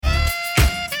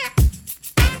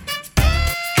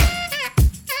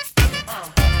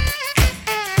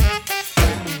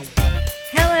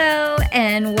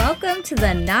Welcome to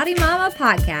the Naughty Mama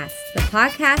Podcast, the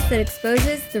podcast that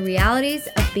exposes the realities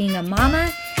of being a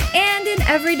mama and an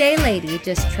everyday lady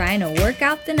just trying to work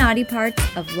out the naughty parts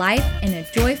of life in a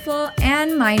joyful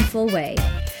and mindful way.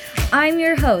 I'm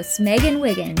your host, Megan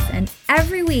Wiggins, and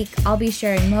every week I'll be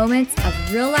sharing moments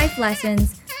of real-life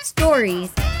lessons,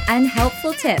 stories, and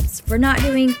helpful tips for not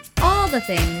doing all the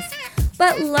things,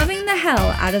 but loving the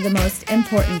hell out of the most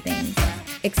important things.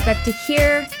 Expect to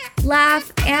hear,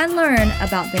 laugh, and learn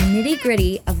about the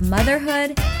nitty-gritty of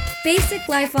motherhood, basic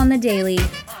life on the daily,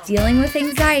 dealing with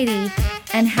anxiety,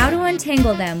 and how to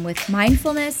untangle them with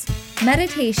mindfulness,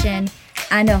 meditation,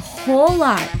 and a whole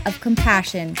lot of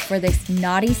compassion for this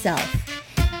naughty self.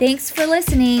 Thanks for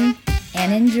listening,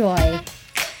 and enjoy.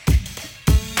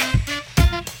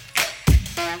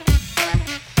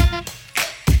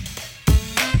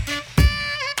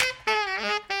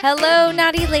 Hello,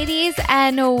 naughty ladies,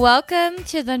 and welcome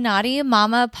to the Naughty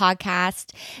Mama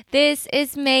Podcast. This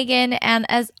is Megan, and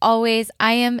as always,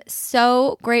 I am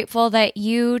so grateful that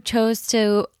you chose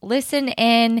to listen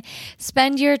in,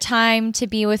 spend your time to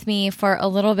be with me for a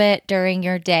little bit during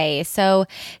your day. So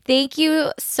thank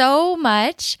you so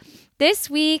much. This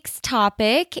week's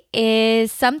topic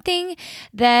is something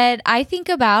that I think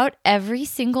about every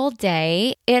single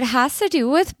day. It has to do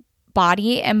with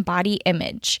body and body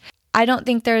image. I don't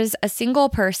think there's a single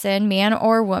person, man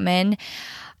or woman,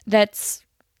 that's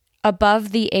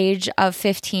above the age of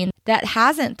 15 that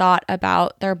hasn't thought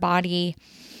about their body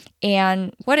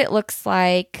and what it looks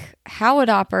like, how it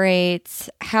operates,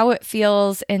 how it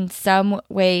feels in some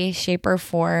way, shape, or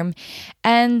form.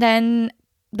 And then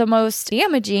the most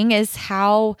damaging is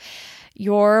how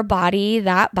your body,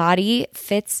 that body,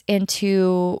 fits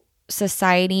into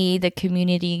society, the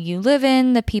community you live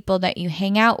in, the people that you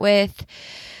hang out with,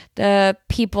 the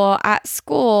people at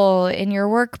school, in your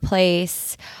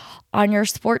workplace, on your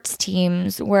sports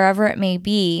teams, wherever it may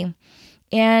be.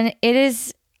 And it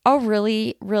is a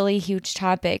really, really huge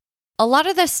topic. A lot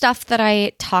of the stuff that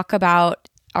I talk about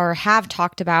or have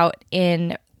talked about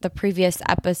in the previous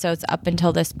episodes up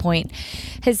until this point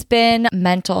has been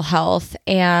mental health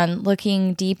and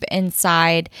looking deep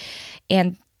inside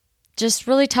and just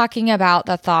really talking about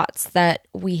the thoughts that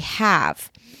we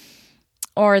have.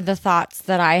 Or the thoughts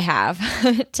that I have,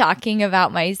 talking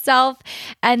about myself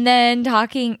and then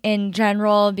talking in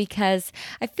general, because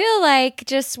I feel like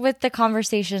just with the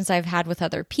conversations I've had with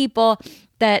other people,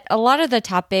 that a lot of the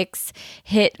topics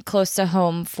hit close to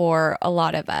home for a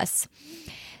lot of us.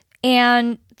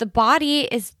 And the body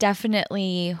is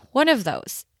definitely one of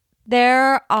those.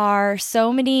 There are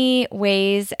so many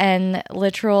ways and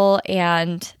literal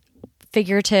and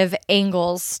figurative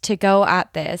angles to go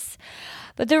at this.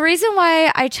 But the reason why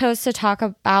I chose to talk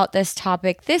about this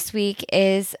topic this week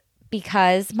is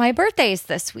because my birthday is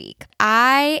this week.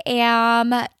 I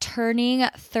am turning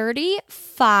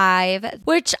 35,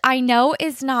 which I know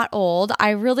is not old.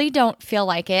 I really don't feel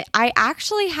like it. I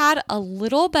actually had a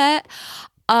little bit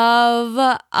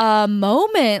of a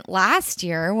moment last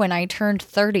year when I turned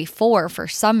 34 for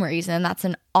some reason. That's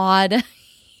an odd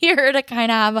here to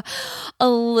kind of have a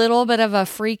little bit of a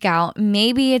freak out.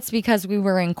 Maybe it's because we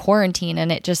were in quarantine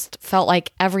and it just felt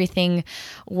like everything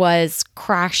was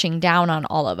crashing down on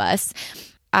all of us.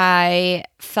 I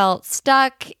felt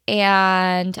stuck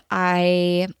and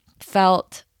I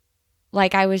felt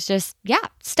like I was just,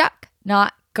 stuck,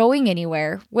 not going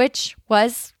anywhere, which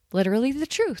was literally the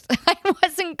truth. I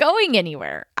wasn't going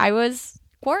anywhere. I was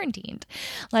quarantined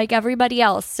like everybody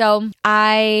else. So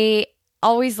I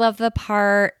always love the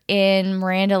part in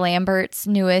Miranda Lambert's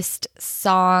newest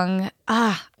song.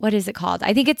 What is it called?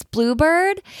 I think it's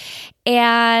Bluebird.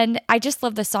 And I just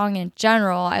love the song in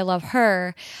general. I love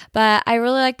her. But I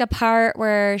really like the part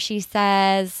where she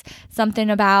says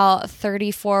something about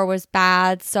 34 was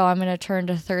bad, so I'm going to turn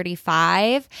to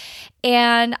 35.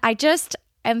 And I just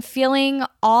am feeling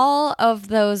all of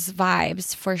those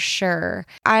vibes for sure.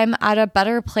 I'm at a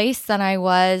better place than I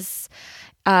was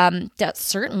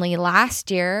certainly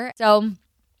last year. So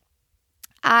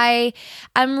I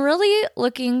am really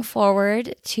looking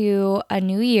forward to a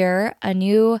new year, a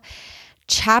new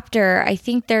chapter. I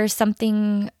think there's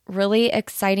something really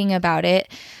exciting about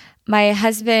it. My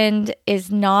husband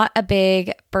is not a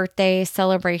big birthday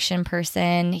celebration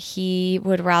person. He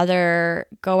would rather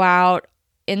go out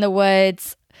in the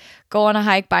woods, go on a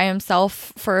hike by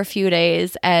himself for a few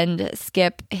days and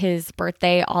skip his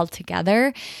birthday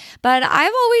altogether. But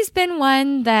I've always been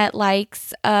one that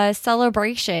likes a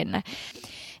celebration.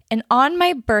 And on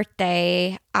my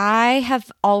birthday, I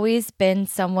have always been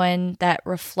someone that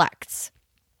reflects.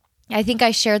 I think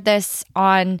I shared this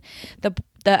on the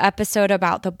the episode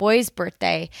about the boy's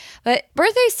birthday. But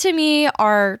birthdays to me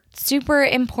are super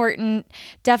important.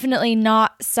 Definitely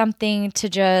not something to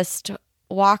just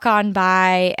walk on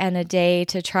by and a day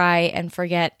to try and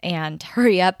forget and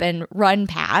hurry up and run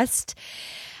past.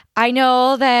 I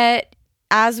know that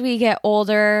as we get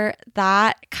older,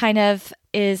 that kind of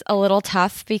is a little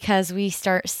tough because we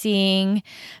start seeing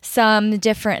some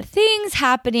different things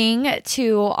happening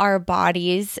to our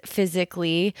bodies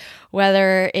physically,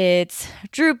 whether it's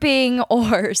drooping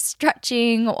or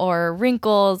stretching or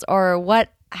wrinkles or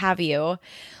what have you.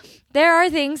 There are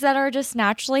things that are just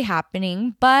naturally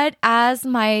happening, but as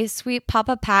my sweet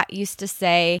Papa Pat used to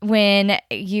say when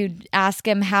you'd ask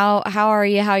him, how are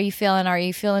you? How are you feeling? Are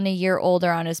you feeling a year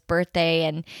older on his birthday?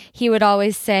 And he would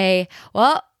always say,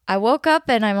 well, I woke up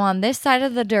and I'm on this side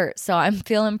of the dirt, so I'm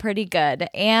feeling pretty good.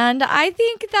 And I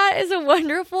think that is a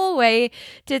wonderful way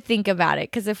to think about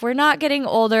it, because if we're not getting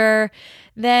older,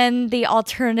 then the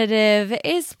alternative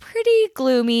is pretty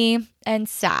gloomy and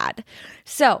sad.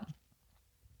 So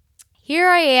here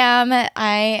I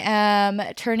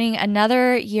am turning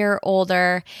another year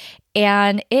older,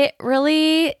 and it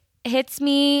really hits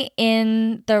me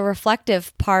in the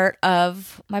reflective part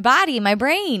of my body, my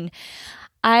brain.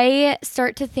 I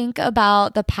start to think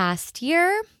about the past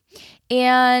year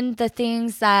and the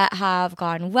things that have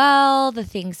gone well, the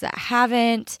things that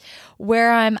haven't,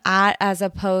 where I'm at as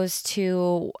opposed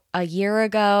to a year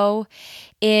ago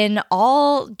in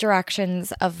all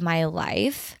directions of my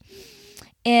life.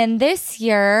 And this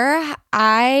year,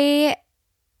 I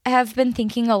have been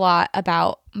thinking a lot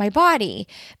about my body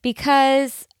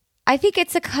because I think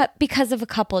it's because of a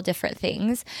couple of different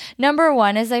things. Number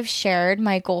one, as I've shared,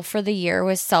 my goal for the year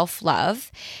was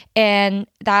self-love, and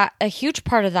that a huge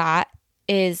part of that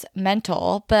is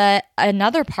mental, but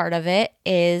another part of it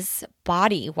is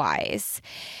body-wise,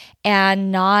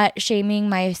 and not shaming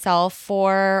myself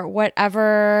for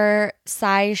whatever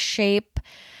size, shape,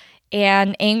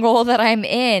 and angle that I'm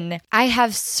in. I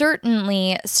have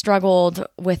certainly struggled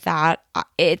with that.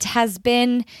 It has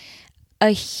been a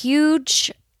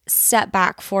huge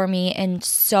setback for me in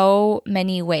so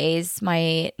many ways,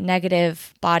 my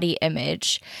negative body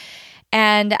image.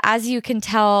 And as you can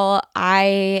tell,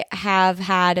 I have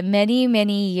had many,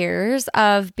 many years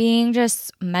of being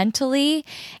just mentally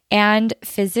and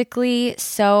physically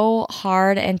so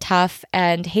hard and tough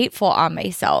and hateful on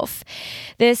myself.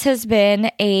 This has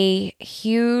been a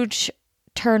huge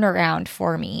turnaround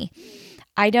for me.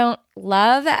 I don't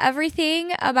love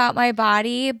everything about my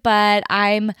body, but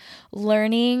I'm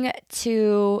learning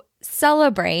to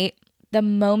celebrate the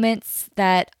moments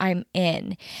that I'm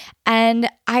in. And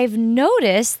I've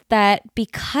noticed that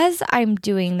because I'm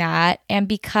doing that and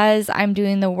because I'm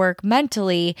doing the work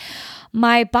mentally,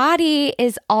 my body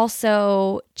is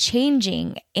also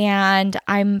changing and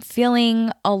I'm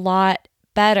feeling a lot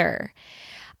better.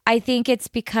 I think it's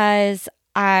because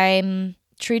I'm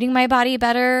treating my body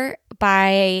better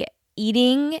by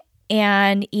eating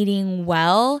and eating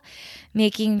well,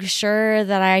 making sure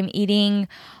that I'm eating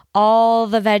all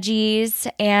the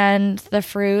veggies and the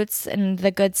fruits and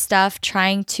the good stuff,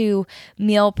 trying to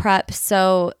meal prep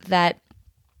so that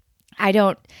I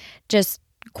don't just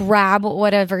grab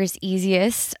whatever is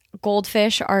easiest.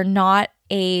 Goldfish are not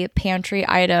a pantry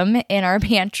item in our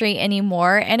pantry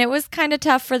anymore, and it was kind of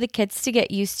tough for the kids to get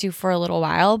used to for a little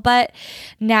while, but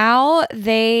now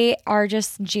they are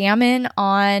just jamming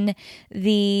on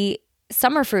the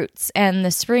summer fruits and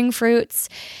the spring fruits.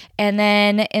 And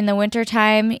then in the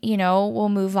wintertime, we'll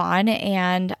move on.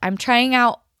 And I'm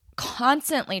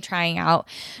constantly trying out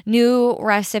new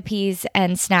recipes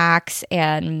and snacks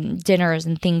and dinners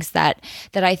and things that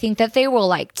I think that they will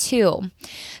like too.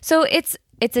 So it's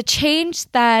a change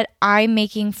that I'm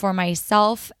making for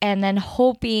myself and then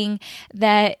hoping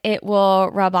that it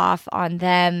will rub off on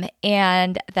them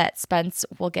and that Spence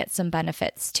will get some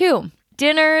benefits too.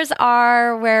 Dinners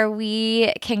are where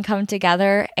we can come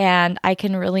together and I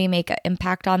can really make an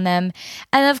impact on them.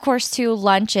 And of course, too,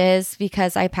 lunches,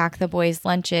 because I pack the boys'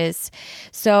 lunches.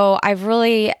 So I've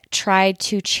really tried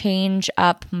to change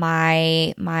up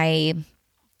my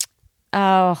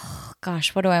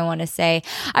what do I want to say?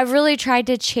 I've really tried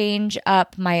to change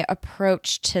up my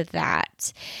approach to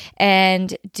that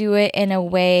and do it in a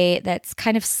way that's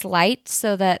kind of slight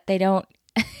so that they don't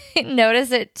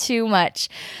notice it too much,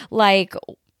 like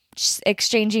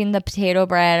exchanging the potato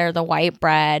bread or the white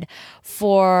bread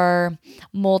for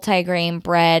multigrain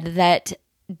bread that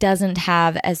doesn't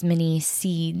have as many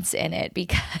seeds in it,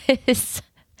 because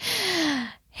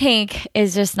Hank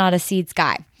is just not a seeds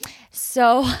guy.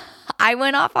 So I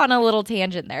went off on a little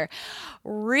tangent there.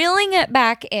 reeling it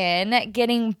back in,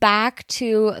 getting back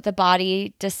to the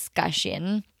body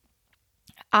discussion,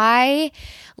 I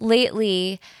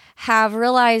lately have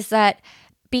realized that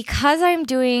because I'm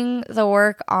doing the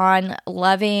work on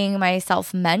loving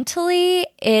myself mentally,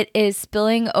 it is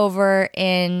spilling over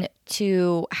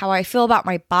into how I feel about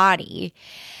my body.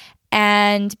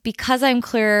 And because I'm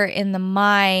clearer in the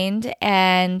mind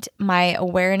and my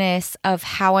awareness of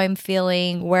how I'm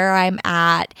feeling, where I'm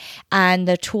at, and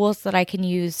the tools that I can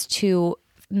use to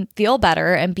feel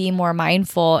better and be more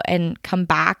mindful and come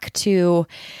back to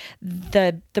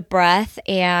the breath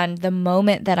and the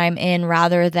moment that I'm in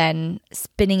rather than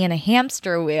spinning in a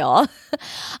hamster wheel,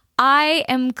 I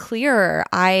am clearer.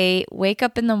 I wake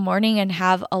up in the morning and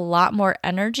have a lot more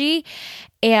energy,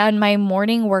 and my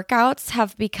morning workouts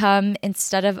have become,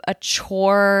 instead of a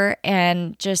chore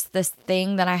and just this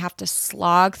thing that I have to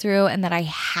slog through and that I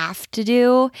have to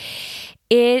do,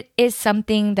 it is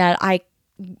something that I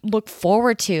look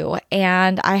forward to,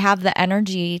 and I have the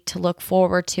energy to look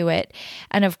forward to it.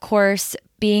 And of course,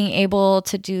 being able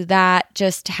to do that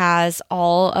just has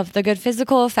all of the good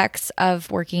physical effects of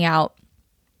working out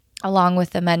along with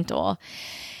the mental.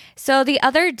 So the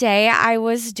other day I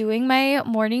was doing my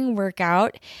morning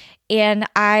workout, and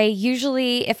I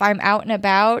usually, if I'm out and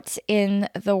about in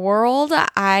the world,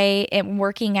 I am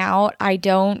working out. I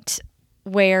don't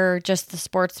wear just the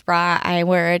sports bra. I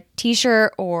wear a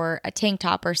t-shirt or a tank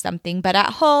top or something. But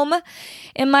at home,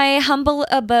 in my humble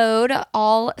abode,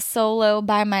 all solo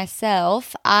by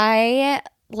myself, I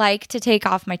like to take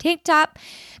off my tank top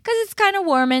because it's kind of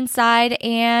warm inside,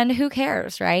 and who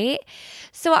cares, right?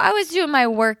 So I was doing my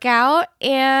workout,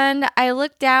 and I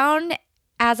looked down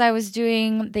as I was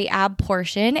doing the ab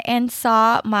portion and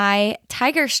saw my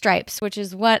tiger stripes, which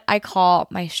is what I call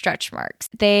my stretch marks.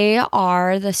 They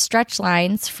are the stretch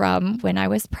lines from when I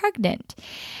was pregnant.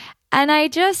 And I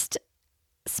just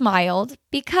smiled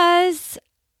because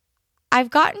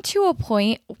I've gotten to a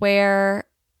point where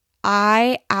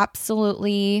I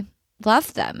absolutely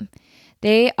love them.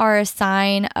 They are a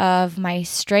sign of my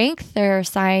strength. They're a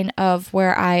sign of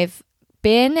where I've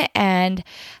been and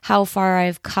how far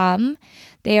I've come.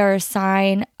 They are a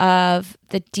sign of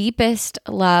the deepest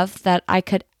love that I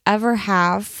could ever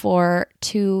have for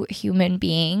two human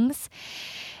beings.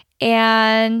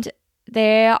 And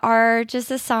they are just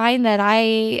a sign that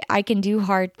I can do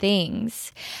hard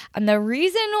things. And the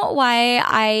reason why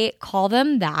I call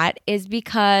them that is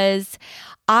because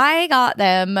I got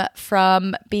them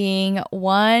from being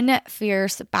one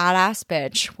fierce badass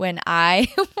bitch when I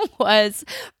was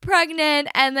pregnant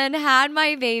and then had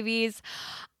my babies.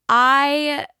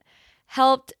 I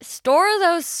helped store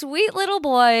those sweet little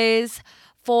boys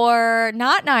for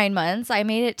not 9 months. I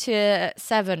made it to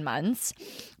 7 months.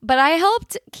 But I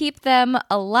helped keep them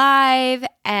alive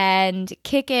and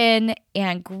kicking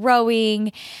and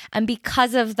growing. And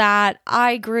because of that,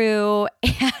 I grew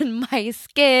and my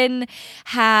skin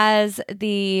has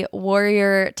the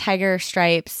warrior tiger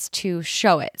stripes to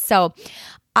show it. So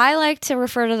I like to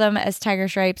refer to them as tiger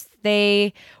stripes.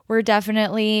 They were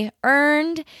definitely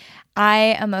earned.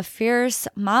 I am a fierce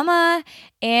mama,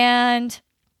 and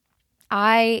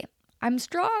I'm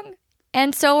strong.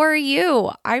 And so are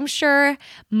you. I'm sure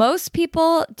most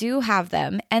people do have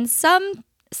them. And some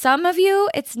of you,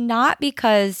 it's not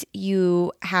because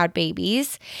you had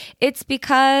babies. It's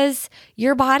because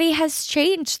your body has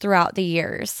changed throughout the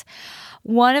years.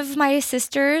 One of my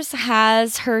sisters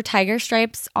has her tiger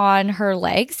stripes on her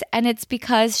legs, and it's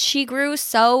because she grew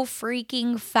so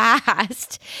freaking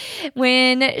fast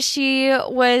when she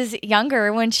was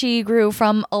younger, when she grew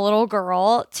from a little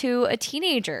girl to a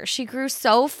teenager. She grew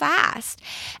so fast.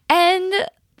 And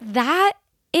that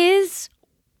is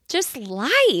just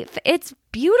life. It's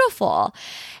beautiful.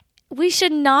 We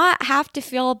should not have to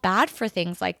feel bad for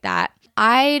things like that.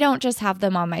 I don't just have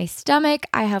them on my stomach.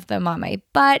 I have them on my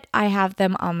butt. I have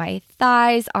them on my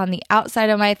thighs, on the outside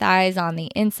of my thighs, on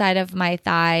the inside of my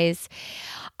thighs.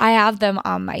 I have them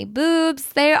on my boobs.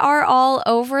 They are all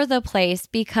over the place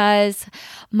because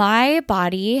my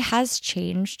body has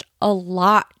changed a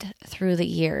lot through the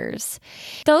years.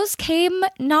 Those came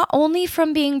not only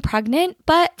from being pregnant,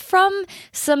 but from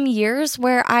some years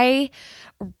where I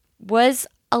was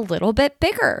a little bit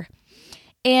bigger.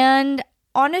 And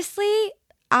honestly,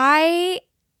 I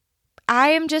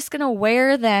am just going to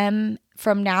wear them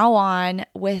from now on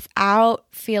without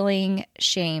feeling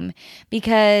shame,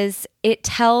 because it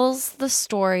tells the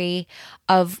story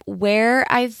of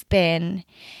where I've been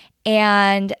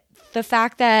and the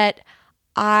fact that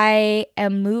I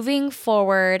am moving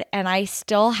forward and I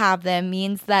still have them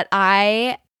means that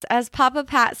I, as Papa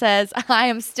Pat says, I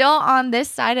am still on this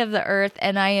side of the earth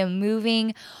and I am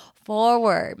moving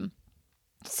forward.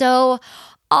 So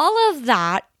all of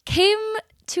that came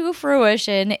to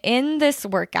fruition in this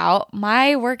workout.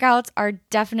 My workouts are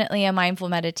definitely a mindful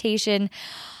meditation.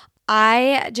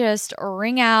 I just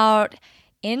wring out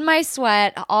in my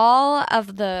sweat all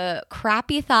of the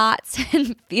crappy thoughts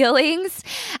and feelings,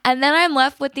 and then I'm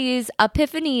left with these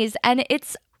epiphanies, and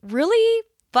it's really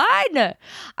fun.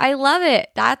 I love it.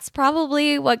 That's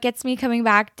probably what gets me coming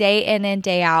back day in and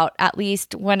day out, at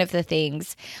least one of the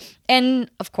things. And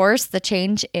of course, the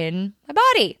change in my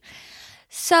body.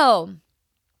 So,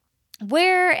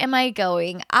 where am I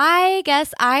going? I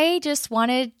guess I just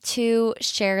wanted to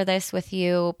share this with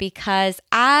you because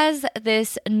as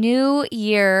this new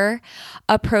year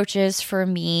approaches for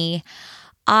me,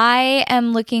 I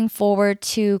am looking forward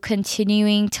to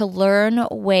continuing to learn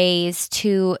ways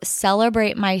to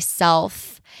celebrate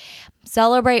myself,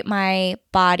 celebrate my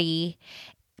body,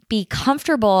 be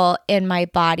comfortable in my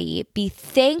body, be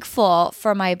thankful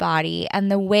for my body and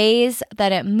the ways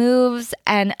that it moves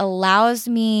and allows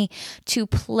me to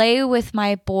play with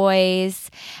my boys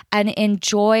and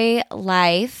enjoy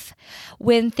life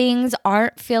when things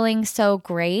aren't feeling so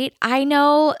great. I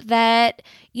know that,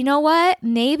 you know what,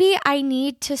 maybe I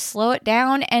need to slow it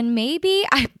down, and maybe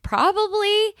I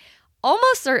probably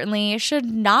almost certainly should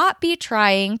not be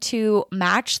trying to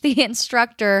match the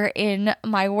instructor in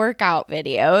my workout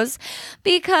videos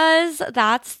because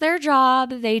that's their job.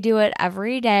 They do it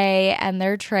every day and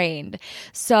they're trained.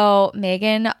 So,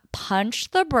 Megan,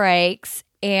 punch the brakes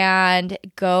and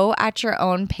go at your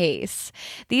own pace.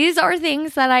 These are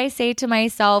things that I say to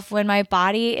myself when my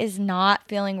body is not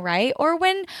feeling right or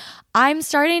when I'm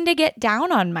starting to get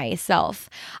down on myself.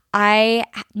 I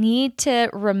need to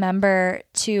remember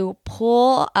to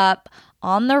pull up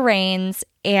on the reins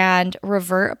and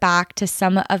revert back to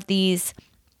some of these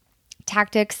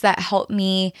tactics that help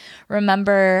me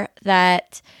remember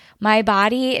that my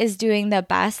body is doing the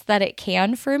best that it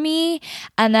can for me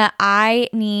and that I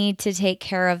need to take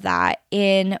care of that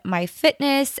in my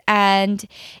fitness and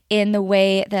in the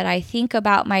way that I think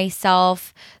about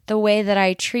myself, the way that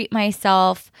I treat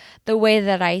myself, the way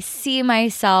that I see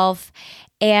myself,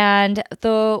 and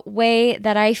the way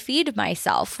that I feed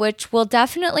myself, which will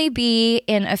definitely be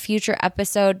in a future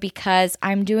episode because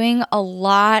I'm doing a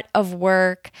lot of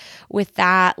work with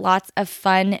that, lots of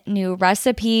fun new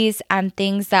recipes and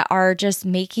things that are just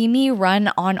making me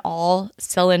run on all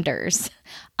cylinders.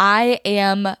 I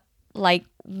am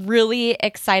really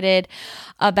excited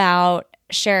about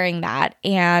sharing that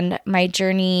and my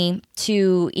journey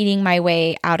to eating my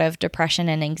way out of depression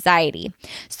and anxiety.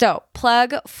 So,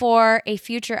 plug for a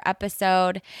future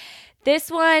episode.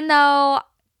 This one, though,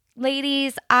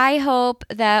 ladies, I hope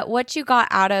that what you got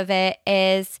out of it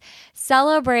is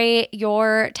celebrate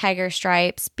your tiger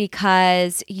stripes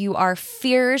because you are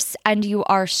fierce and you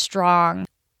are strong.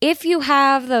 If you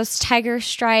have those tiger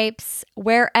stripes,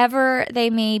 wherever they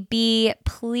may be,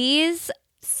 please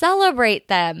celebrate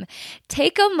them.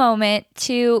 Take a moment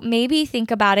to maybe think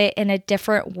about it in a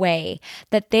different way,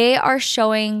 that they are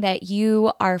showing that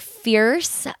you are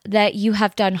fierce, that you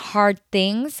have done hard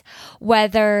things,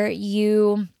 whether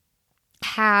you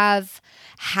have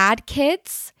had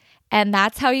kids and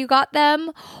that's how you got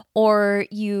them, or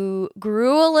you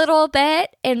grew a little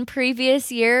bit in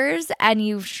previous years and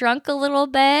you've shrunk a little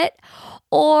bit,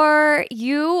 or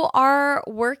you are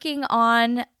working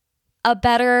on a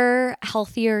better,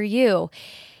 healthier you.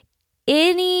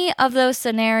 Any of those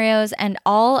scenarios and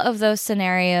all of those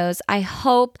scenarios, I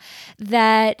hope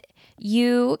that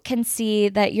you can see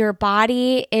that your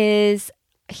body is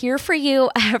here for you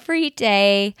every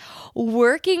day,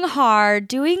 working hard,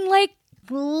 doing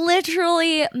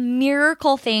literally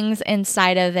miracle things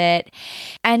inside of it.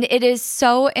 And it is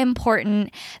so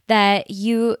important that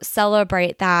you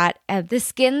celebrate that. The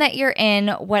skin that you're in,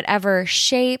 whatever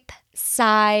shape,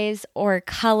 size, or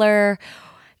color,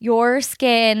 your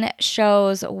skin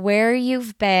shows where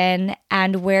you've been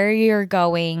and where you're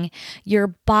going. Your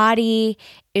body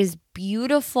is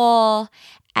beautiful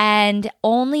and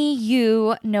only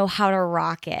you know how to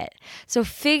rock it. So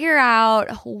figure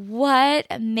out what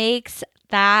makes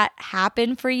that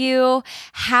happen for you,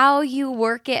 how you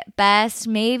work it best.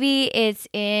 Maybe it's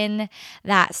in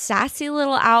that sassy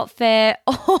little outfit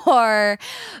or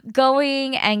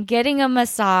going and getting a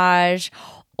massage,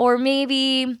 or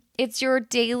maybe it's your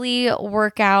daily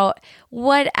workout.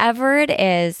 Whatever it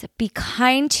is, be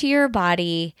kind to your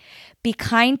body, be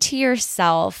kind to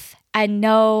yourself, and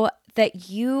know that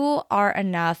you are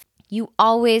enough. You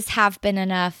always have been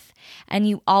enough, and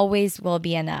you always will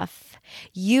be enough.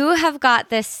 You have got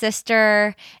this,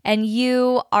 sister, and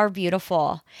you are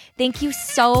beautiful. Thank you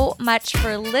so much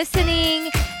for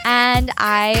listening. And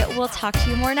I will talk to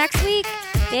you more next week.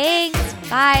 Thanks.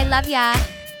 Bye. Love ya.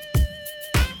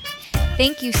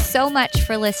 Thank you so much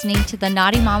for listening to the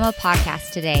Naughty Mama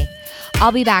podcast today.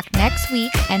 I'll be back next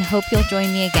week and hope you'll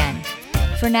join me again.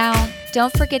 For now,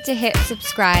 don't forget to hit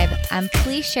subscribe and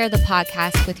please share the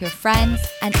podcast with your friends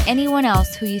and anyone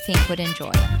else who you think would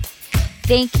enjoy.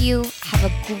 Thank you. Have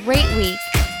a great week.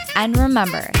 And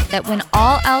remember that when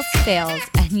all else fails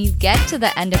and you get to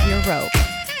the end of your rope,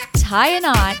 tie a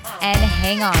knot and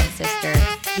hang on, sister,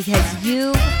 because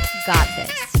you've got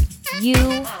this.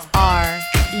 You are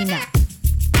enough.